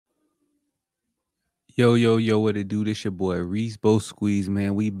Yo, yo, yo, what it do? This your boy Reese Bo Squeeze,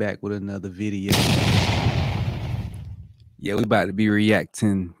 man. We back with another video. Yeah, we about to be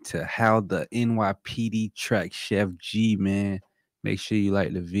reacting to how the N.Y.P.D Tracked Sheff G, man. Make sure you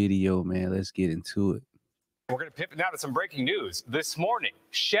like the video, man. Let's get into it. We're going to pivot now to some breaking news. This morning,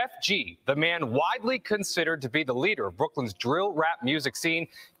 Sheff G, the man widely considered to be the leader of Brooklyn's drill rap music scene,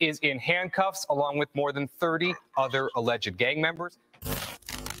 is in handcuffs along with more than 30 other alleged gang members.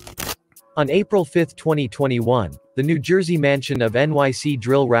 On April 5, 2021, the New Jersey mansion of NYC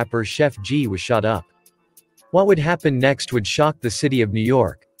drill rapper Sheff G was shot up. What would happen next would shock the city of New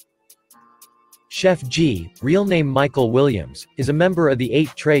York. Sheff G, real name Michael Williams, is a member of the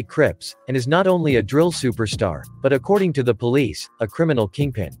 8 Crips, and is not only a drill superstar, but according to the police, a criminal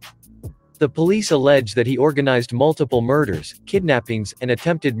kingpin. The police allege that he organized multiple murders, kidnappings, and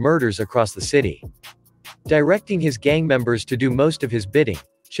attempted murders across the city. Directing his gang members to do most of his bidding,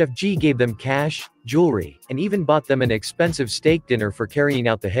 Sheff G gave them cash, jewelry, and even bought them an expensive steak dinner for carrying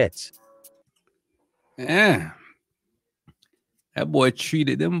out the hits. Yeah. That boy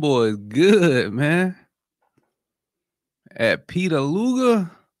treated them boys good, man. At Peter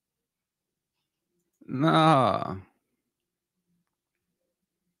Luger? Nah.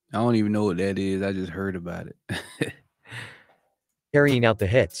 I don't even know what that is. I just heard about it. Carrying out the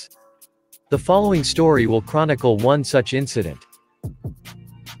hits. The following story will chronicle one such incident.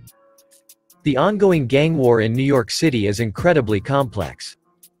 The ongoing gang war in New York City is incredibly complex.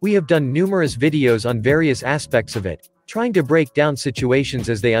 We have done numerous videos on various aspects of it, trying to break down situations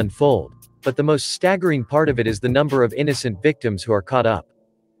as they unfold, but the most staggering part of it is the number of innocent victims who are caught up.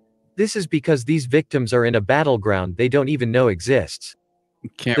 This is because these victims are in a battleground they don't even know exists.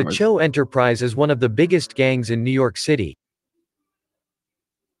 The Cho Enterprise is one of the biggest gangs in New York City.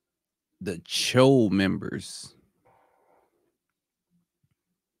 The Cho members.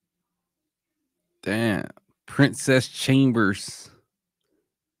 Damn. Princess Chambers.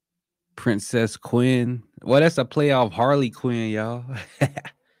 Princess Quinn. Well, that's a play off Harley Quinn, y'all.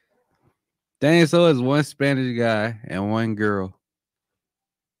 Dang, so it's one Spanish guy and one girl.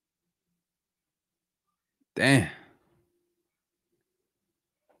 Damn.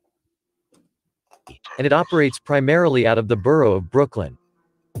 And it operates primarily out of the borough of Brooklyn.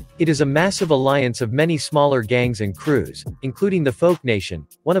 It is a massive alliance of many smaller gangs and crews, including the Folk Nation,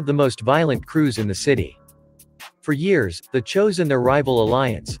 one of the most violent crews in the city. For years, the Chos and their rival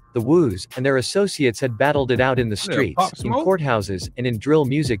alliance, the Woos, and their associates had battled it out in the streets, in courthouses, and in drill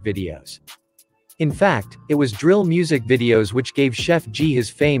music videos. In fact, it was drill music videos which gave Sheff G his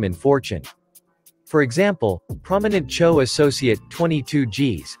fame and fortune. For example, prominent Cho associate 22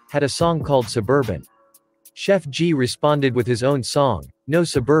 Gs had a song called Suburban. Sheff G responded with his own song, No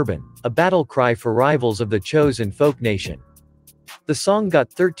Suburban, a battle cry for rivals of the Chos and Folk Nation. The song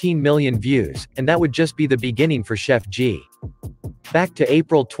got 13 million views, and that would just be the beginning for Sheff G. Back to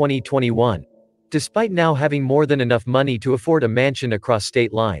April 2021. Despite now having more than enough money to afford a mansion across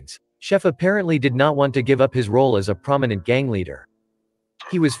state lines, Sheff apparently did not want to give up his role as a prominent gang leader.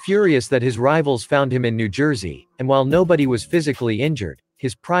 He was furious that his rivals found him in New Jersey, and while nobody was physically injured,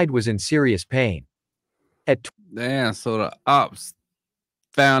 his pride was in serious pain. Damn, so the ops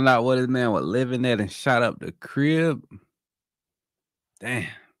found out what his man was living at and shot up the crib. Damn.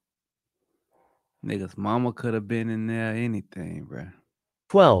 Niggas mama could have been in there, anything, bruh.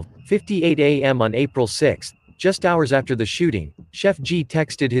 12:58 a.m. on April 6, just hours after the shooting, Sheff G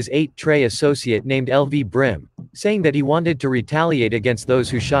texted his 8 associate named L.V. Brim, saying that he wanted to retaliate against those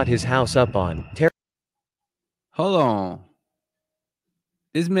who shot his house up on. Hold on.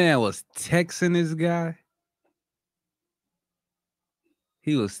 This man was texting this guy?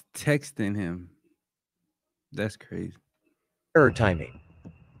 He was texting him. That's crazy. Error timing.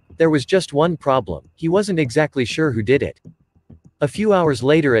 There was just one problem, he wasn't exactly sure who did it. A few hours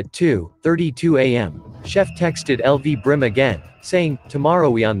later at 2:32 a.m., Sheff texted L.V. Brim again, saying,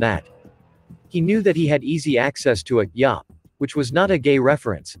 tomorrow we on that. He knew that he had easy access to a yop, which was not a gay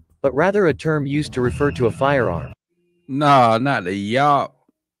reference, but rather a term used to refer to a firearm. No, not the yop.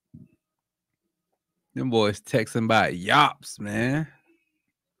 Them boys texting about yops, man.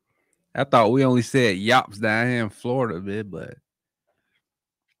 I thought we only said yops down here in Florida, man, but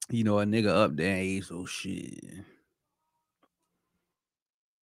you know, a nigga up there ain't so shit.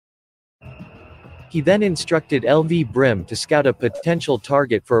 He then instructed L.V. Brim to scout a potential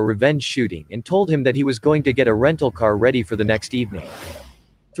target for a revenge shooting and told him that he was going to get a rental car ready for the next evening.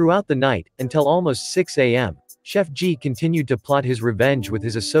 Throughout the night, until almost 6 a.m., Sheff G continued to plot his revenge with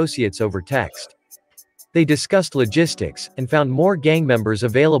his associates over text. They discussed logistics, and found more gang members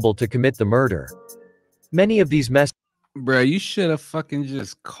available to commit the murder. Many of these Bro, you should have fucking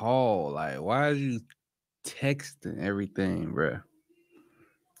just called. Like, why did you texting everything, bro.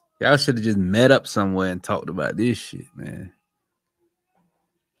 Y'all should have just met up somewhere and talked about this shit, man.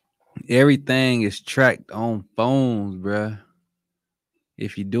 Everything is tracked on phones, bro.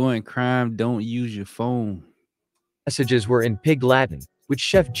 If you're doing crime, don't use your phone. Messages were in Pig Latin, which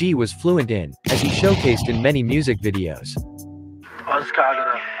Sheff G was fluent in, as he showcased in many music videos.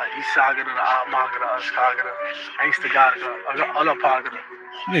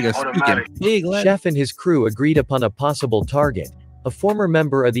 Nigga speaking Pig Latin. Sheff and his crew agreed upon a possible target, a former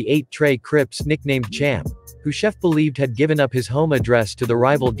member of the 8 Trey Crips nicknamed Champ, who Sheff believed had given up his home address to the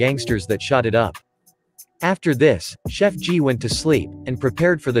rival gangsters that shot it up. After this, Sheff G went to sleep, and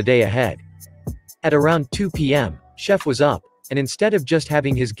prepared for the day ahead. At around 2 p.m., Sheff was up, and instead of just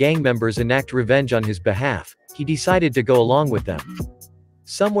having his gang members enact revenge on his behalf, he decided to go along with them.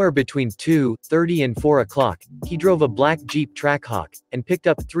 Somewhere between 2:30 and 4 o'clock, he drove a black Jeep Trackhawk, and picked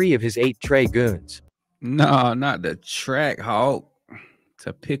up 3 of his 8 Trey goons. No, not the Trackhawk.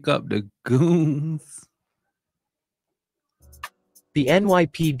 To pick up the goons. The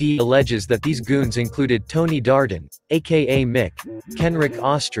NYPD alleges that these goons included Tony Darden, aka Mick, Kenrick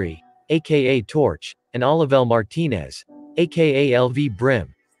Austri, aka Torch, and Olivel Martinez, aka LV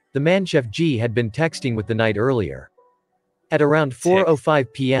Brim, the man Sheff G had been texting with the night earlier. At around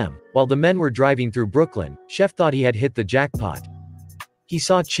 4:05 p.m., while the men were driving through Brooklyn, Sheff thought he had hit the jackpot. He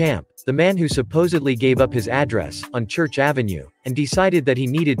saw Champ, the man who supposedly gave up his address, on Church Avenue, and decided that he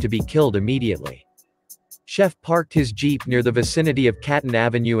needed to be killed immediately. Sheff parked his Jeep near the vicinity of Catton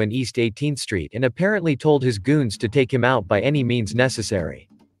Avenue and East 18th Street and apparently told his goons to take him out by any means necessary.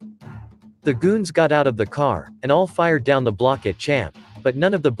 The goons got out of the car, and all fired down the block at Champ, but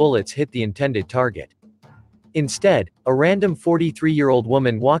none of the bullets hit the intended target. Instead, a random 43-year-old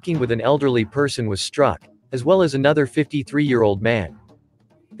woman walking with an elderly person was struck, as well as another 53-year-old man.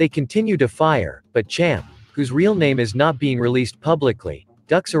 They continue to fire, but Champ, whose real name is not being released publicly,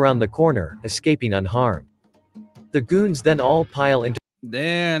 ducks around the corner, escaping unharmed. The goons then all pile into—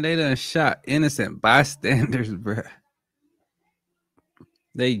 Damn, they done shot innocent bystanders, bruh.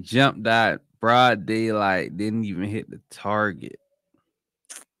 They jumped out broad daylight, didn't even hit the target.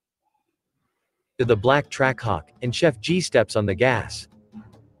 the black Trackhawk, and Sheff G steps on the gas.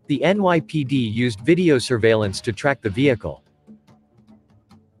 The NYPD used video surveillance to track the vehicle.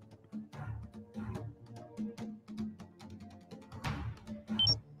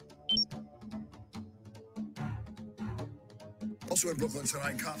 Also in Brooklyn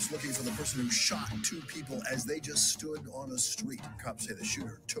tonight, cops looking for the person who shot 2 people as they just stood on a street. Cops say the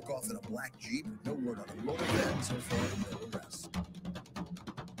shooter took off in a black Jeep. No word on a motive then. So far, no arrests.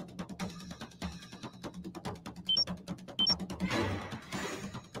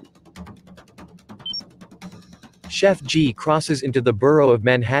 Sheff G crosses into the borough of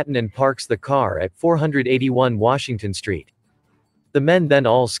Manhattan and parks the car at 481 Washington Street. The men then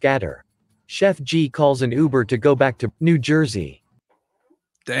all scatter. Sheff G calls an Uber to go back to New Jersey.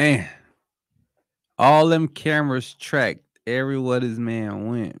 Damn. All them cameras tracked everywhere this man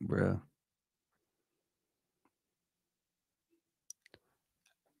went, bro.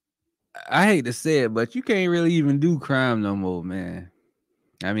 I hate to say it, but you can't really even do crime no more, man.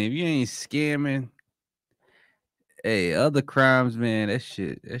 I mean, if you ain't scamming, hey, other crimes, man, that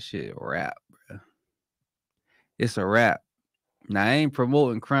shit rap, bro. It's a rap. Now, I ain't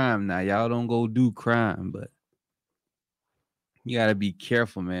promoting crime now. Y'all don't go do crime, but you gotta be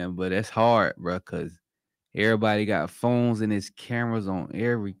careful, man. But that's hard, bro, because everybody got phones and there's cameras on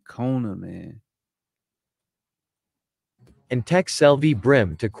every corner, man. And texts LV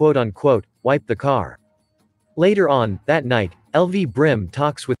Brim to quote-unquote, wipe the car. Later on, that night, LV Brim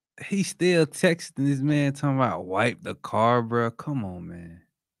talks with— He still texting this man talking about wipe the car, bro. Come on, man.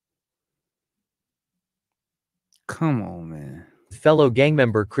 Come on, man. fellow gang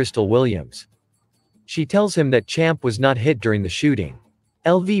member Crystal Williams. She tells him that Champ was not hit during the shooting.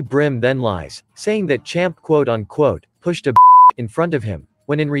 LV Brim then lies, saying that Champ quote-unquote, pushed a in front of him,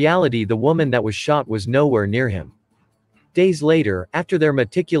 when in reality the woman that was shot was nowhere near him. Days later, after their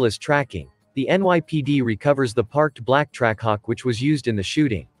meticulous tracking, the NYPD recovers the parked black Trackhawk which was used in the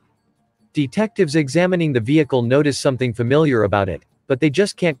shooting. Detectives examining the vehicle notice something familiar about it, but they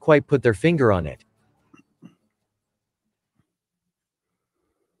just can't quite put their finger on it.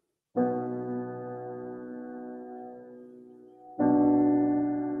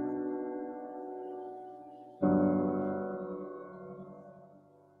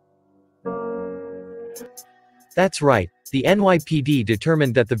 That's right, the NYPD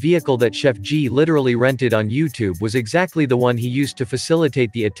determined that the vehicle that Sheff G literally rented on YouTube was exactly the one he used to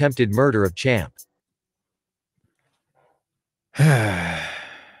facilitate the attempted murder of Champ.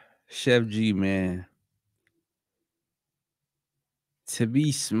 Sheff G, man. to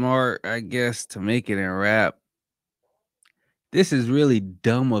be smart, I guess, to make it in rap, this is really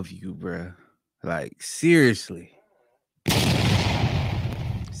dumb of you, bruh. Like, seriously.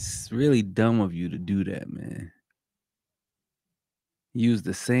 It's really dumb of you to do that, man. Use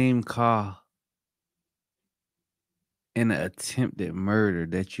the same car in an attempted murder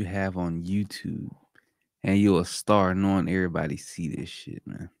that you have on YouTube, and you're a star knowing everybody see this shit,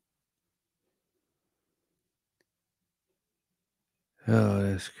 man. Oh,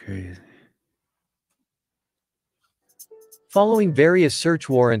 that's crazy. Following various search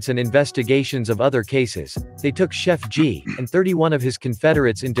warrants and investigations of other cases, they took Sheff G and 31 of his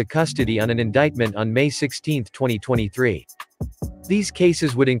Confederates into custody on an indictment on May 16, 2023. These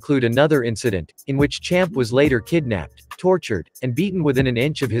cases would include another incident, in which Champ was later kidnapped, tortured, and beaten within an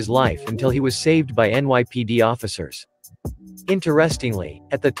inch of his life until he was saved by NYPD officers. Interestingly,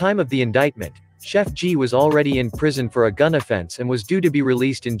 at the time of the indictment, Sheff G was already in prison for a gun offense and was due to be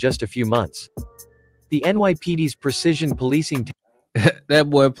released in just a few months. The NYPD's precision policing That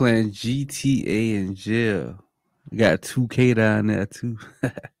boy playing GTA in jail. We got 2K down there too.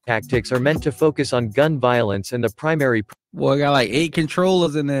 tactics are meant to focus on gun violence and the primary Boy, got like 8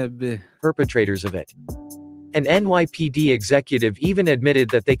 controllers in that bit. perpetrators of it. An NYPD executive even admitted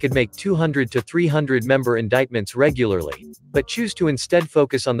that they could make 200 to 300 member indictments regularly, but choose to instead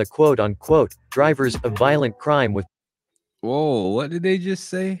focus on the quote-unquote drivers of violent crime with Whoa, what did they just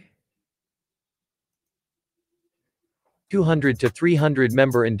say? 200 to 300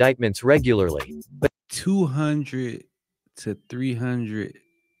 member indictments regularly, but 200 to 300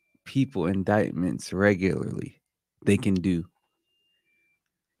 people indictments regularly they can do.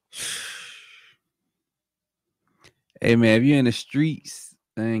 Hey man, if you're in the streets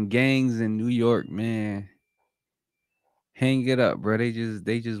and gangs in New York, man, hang it up, bro. They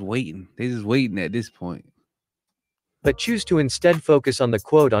just waiting. They just waiting at this point. choose to instead focus on the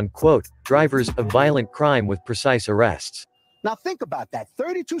quote-unquote drivers of violent crime with precise arrests. Now think about that.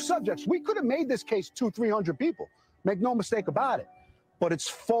 32 subjects. We could have made this case 200-300 people. Make no mistake about it. But it's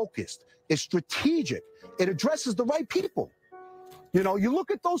focused. It's strategic. It addresses the right people. You know, you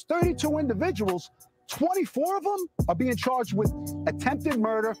look at those 32 individuals, 24 of them are being charged with attempted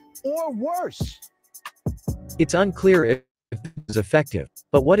murder or worse. It's unclear if this is effective,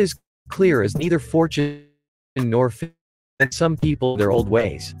 but what is clear is neither fortune nor fate, and some people their old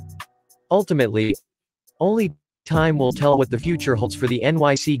ways. Ultimately, only time will tell what the future holds for the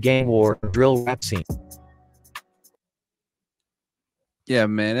NYC gang war drill rap scene. Yeah,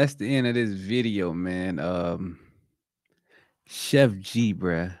 man, that's the end of this video, man. Sheff G,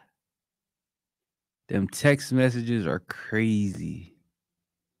 bruh. Them text messages are crazy.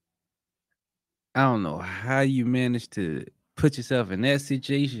 I don't know how you managed to put yourself in that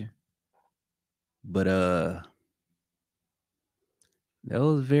situation, but that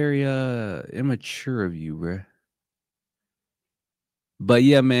was very immature of you, bruh. But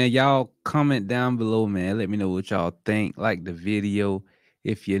yeah, man, y'all comment down below, man. Let me know what y'all think. Like the video.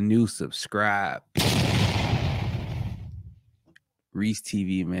 If you're new, subscribe. Reese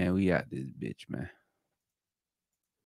TV, man. We out this bitch, man.